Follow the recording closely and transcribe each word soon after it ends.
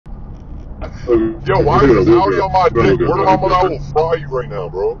Yo, why is this Audi on my dick? Word of my mother, I will fry you right now,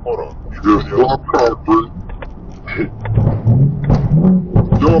 bro. Hold on. Just stop coughing.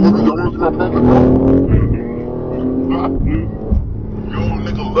 Yo, let me see my brother. Yo,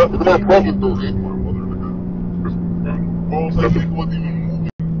 nigga, left. Look at my brother, though. That's my mother, nigga. Bro, it's like nigga wasn't even moving.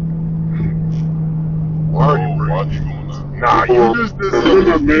 Why are you doing that? Nah, you just did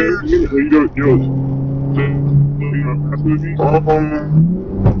some weird shit.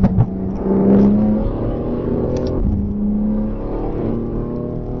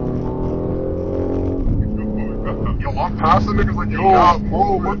 Yo, I'm passing niggas like, yo,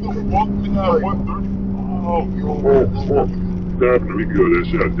 bro, what the fuck, nigga, at 130? Oh, yo, fuck. Definitely good. That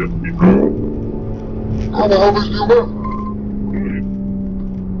shit has definitely good. How the hell is you up?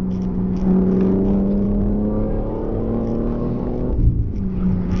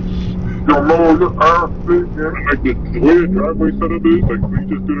 Yo, Lolo, your ass big, man. Like the way the driveway setup is, like when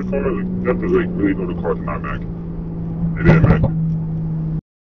you just do the car, like that's the like really know the car's not matching. It didn't match it.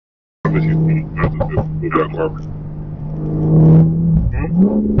 Unless you see that's the that car.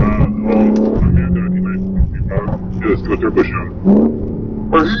 Yeah, let's go turbo shot.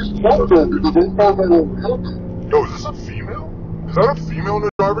 But he's fucked though, because those cars don't go nothing. Yo, is this a female? Is that a female in the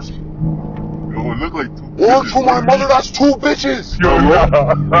driver's seat? Yo, it look like two Or to my mother, that's two bitches! Yo,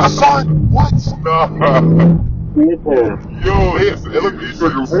 Son, what? Nah. Yo, it look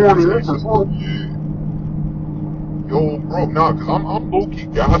horny, Yo, bro, nah, cause I'm low-key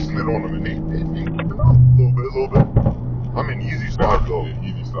gassing it on them and they keeping up a little bit. I'm in easy side though.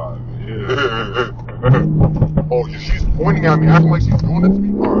 Easy side, yeah. Oh, she's pointing at me, acting like she's doing it to me?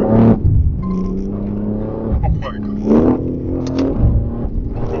 Alright. Oh my god.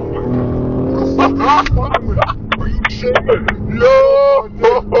 Are you shitting? Yo!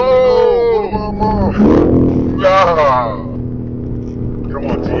 Nah. You don't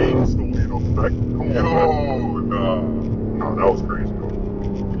want jeans to lead on back. Come on, Yo, man. nah. Nah, that was crazy, though.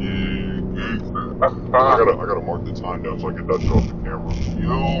 Yeah, I gotta mark the time down so I get that shit off the camera.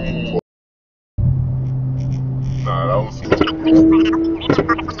 yo. Nah, that was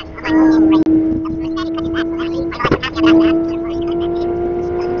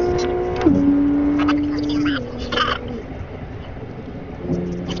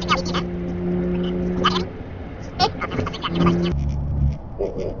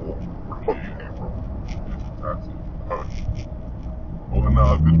Where the fuck you came from? that's it. Oh,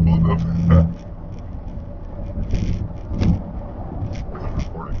 nah, bitch pulled up.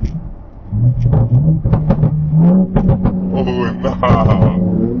 Recording. Oh, nah.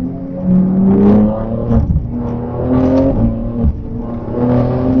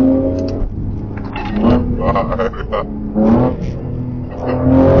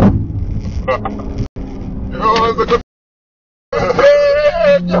 Yo, it's like a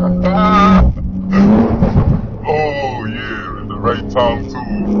oh, yeah, at the right time,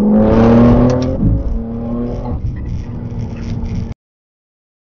 too.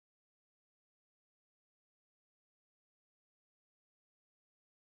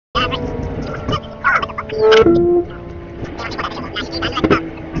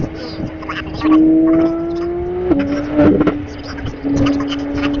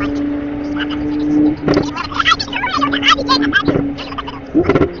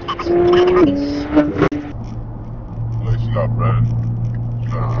 Like, she got bread.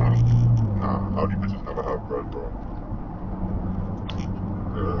 Nah, howdy bitches never have bread, bro.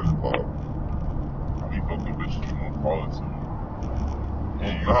 Yeah, it's pop. We fucking bitches, you won't call it to me.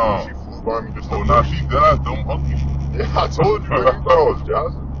 Hey, Nah. she flew by me just Oh, like nah, that. she dead, don't hug me. Yeah, I told you, man. You thought I was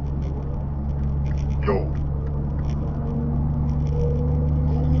jazzing. Yo.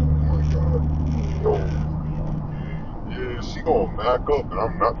 Oh my god. Yo. Yeah, she gonna back up, and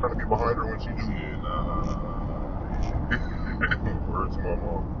I'm not trying to be behind her when she do. Yeah, nah. Word to my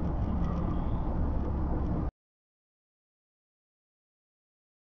mom.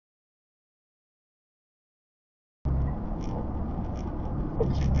 What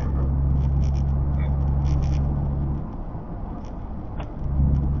is she doing now?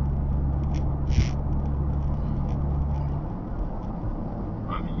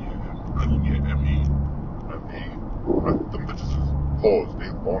 I need to get ME. Them bitches is paused. They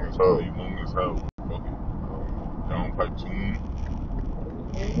long as hell. They long as hell. Fuck it. Downpipe tune.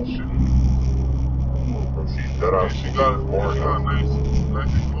 Shit. Bro, she's dead Yeah, ass. she got nice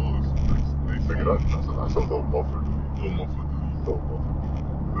clothes. Nice Nigga, that's a little muffler, dude. little muffler. Little muffler.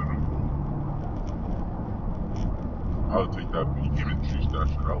 I'll take that. You can't even juice that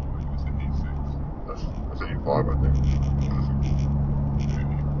shit out. Like, it's an A6. That's 85, I think.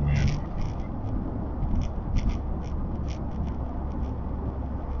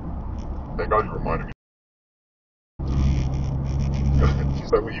 Thank God you reminded me.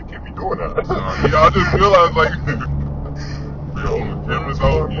 She's like, well, you can't be doing that. Yeah, I just realized, like, yo, the camera's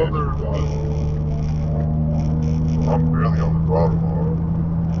out. I'm barely on the throttle, man.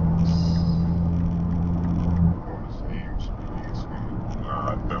 On the same speed.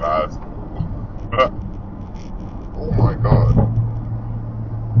 Nah, that ass. Oh my God.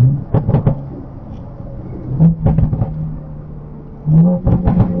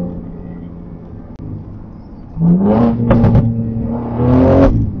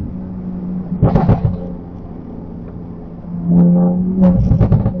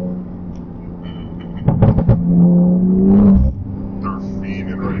 They're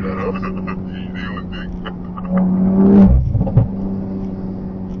fiending right now. They look big.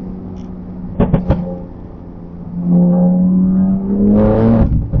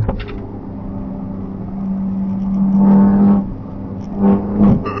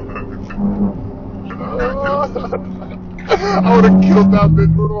 I would have killed that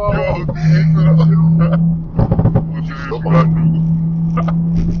bitch for a while. Yo, She's still behind me.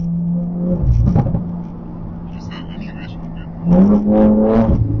 You said any mission good.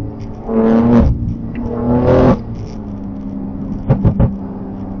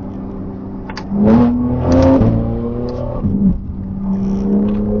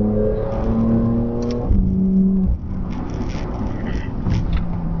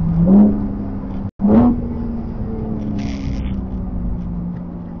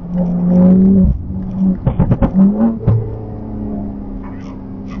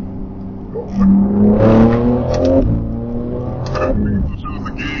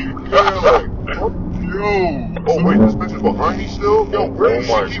 Oh wait, this bitch is behind me still? Yo, where Oh did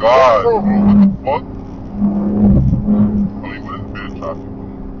my she keep God, going bro, from? what the fuck? Oh, you went in bad traffic.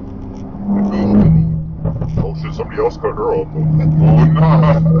 Oh shit, somebody else cut her off. Oh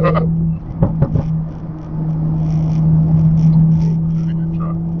nah.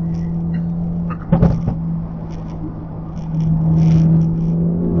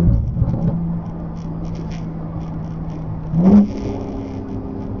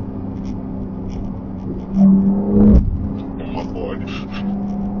 My boy.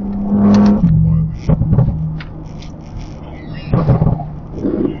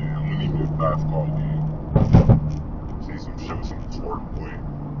 I'm gonna need me a fast car, dude. See some shit with some torque, boy.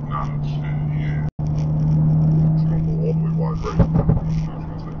 Nah, shit, yeah. She's gonna go all the way wide right.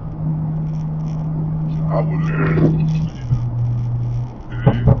 I would've been.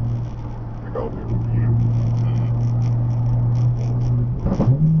 I think I'll do it for you.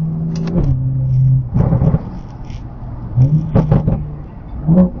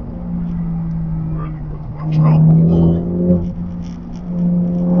 Really, watch out.